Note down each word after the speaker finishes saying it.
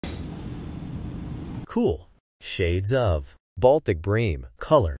cool shades of Baltic Bream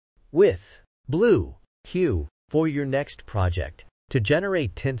color with blue hue for your next project. To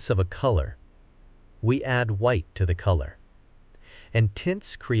generate tints of a color, we add white to the color, and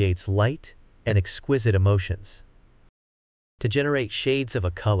tints creates light and exquisite emotions. To generate shades of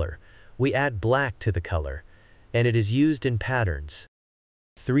a color, we add black to the color, and it is used in patterns.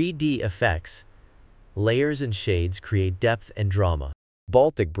 3D effects, layers and shades create depth and drama.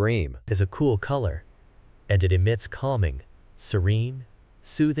 Baltic Bream is a cool color, and it emits calming, serene,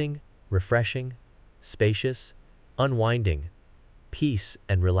 soothing, refreshing, spacious, unwinding, peace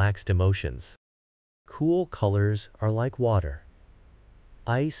and relaxed emotions. Cool colors are like water,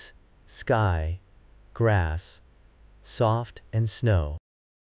 ice, sky, grass, soft and snow.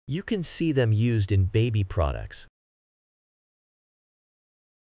 You can see them used in baby products,